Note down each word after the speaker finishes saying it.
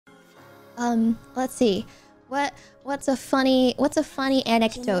Let's see. What's a funny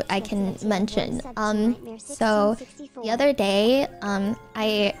anecdote I can mention? So the other day,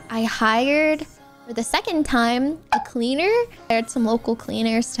 I hired for the second time a cleaner. I hired some local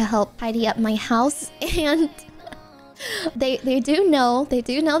cleaners to help tidy up my house, and they do know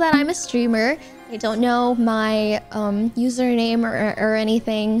that I'm a streamer. They don't know my username or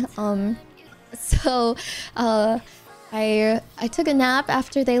anything. So I took a nap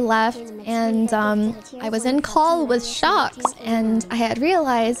after they left, and I was in call with Shocks, and I had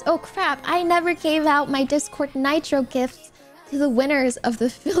realized, oh crap, I never gave out my Discord Nitro gifts to the winners of the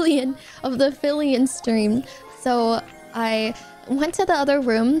Fillion stream. So I went to the other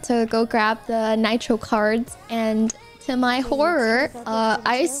room to go grab the Nitro cards, and to my horror,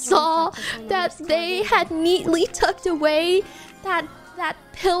 I saw that they had neatly tucked away that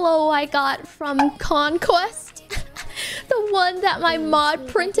pillow I got from Conquest. The one that my mod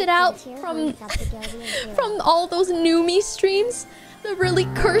printed out from all those Numi streams. The really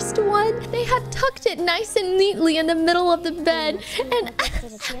cursed one. They had tucked it nice and neatly in the middle of the bed, and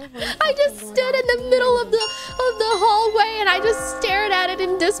I just stood in the middle of the hallway and I just stared at it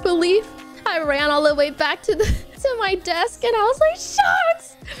in disbelief. I ran all the way back to my desk and I was like,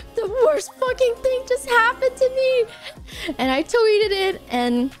 Shucks! The worst fucking thing just happened to me! And I tweeted it,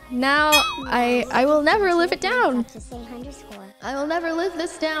 and now I will never live it down. I will never live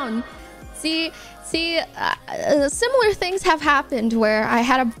this down. See, similar things have happened where I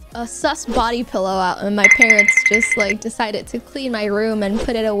had a sus body pillow out and my parents just like decided to clean my room and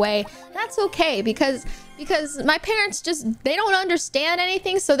put it away. That's okay, because my parents they don't understand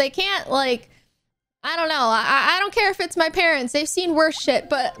anything, so they can't, like, I don't know. I don't care if it's my parents. They've seen worse shit,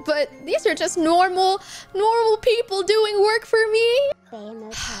 but these are just normal people doing work for me.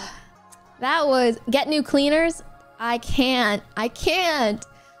 That was get new cleaners. I can't.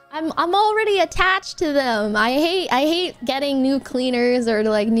 I'm already attached to them. I hate getting new cleaners or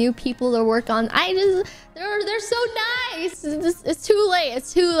like new people to work on. They're so nice. It's too late.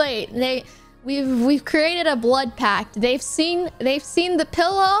 It's too late. We've created a blood pact. They've seen the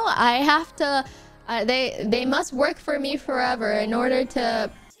pillow. I have to. They must work for me forever in order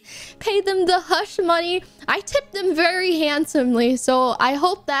to pay them the hush money. I tip them very handsomely, so I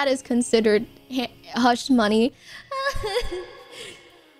hope that is considered hush money.